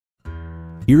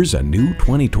Here's a new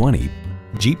 2020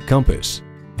 Jeep Compass.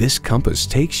 This Compass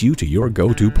takes you to your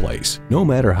go-to place, no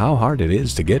matter how hard it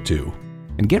is to get to.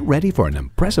 And get ready for an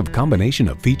impressive combination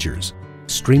of features: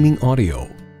 streaming audio,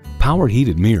 power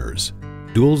heated mirrors,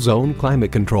 dual zone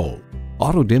climate control,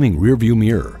 auto dimming rear view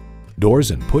mirror,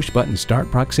 doors and push button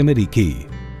start proximity key,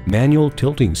 manual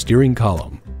tilting steering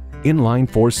column, inline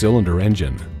 4-cylinder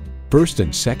engine, first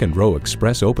and second row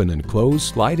express open and close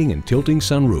sliding and tilting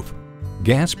sunroof,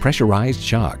 gas pressurized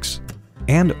shocks,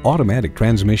 and automatic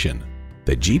transmission.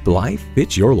 The Jeep life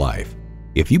fits your life.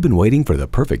 If you've been waiting for the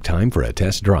perfect time for a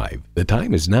test drive, the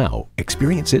time is now.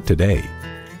 Experience it today.